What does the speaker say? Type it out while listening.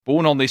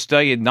Born on this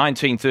day in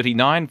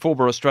 1939,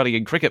 former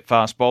Australian cricket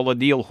fast bowler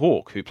Neil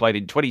Hawke, who played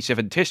in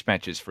 27 test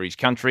matches for his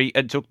country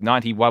and took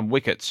 91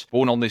 wickets.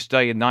 Born on this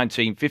day in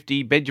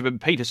 1950, Benjamin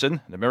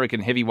Pietersen, an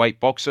American heavyweight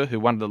boxer who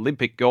won an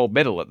Olympic gold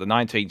medal at the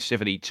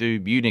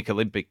 1972 Munich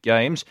Olympic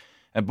Games.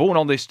 And born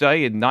on this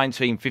day in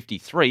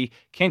 1953,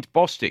 Kent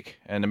Bostic,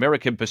 an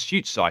American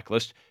pursuit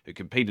cyclist who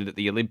competed at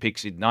the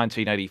Olympics in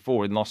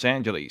 1984 in Los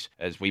Angeles.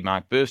 As we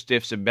mark births,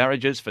 deaths and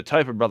marriages for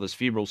Tobin Brothers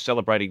Funerals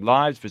Celebrating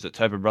Lives, visit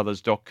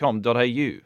tobinbrothers.com.au.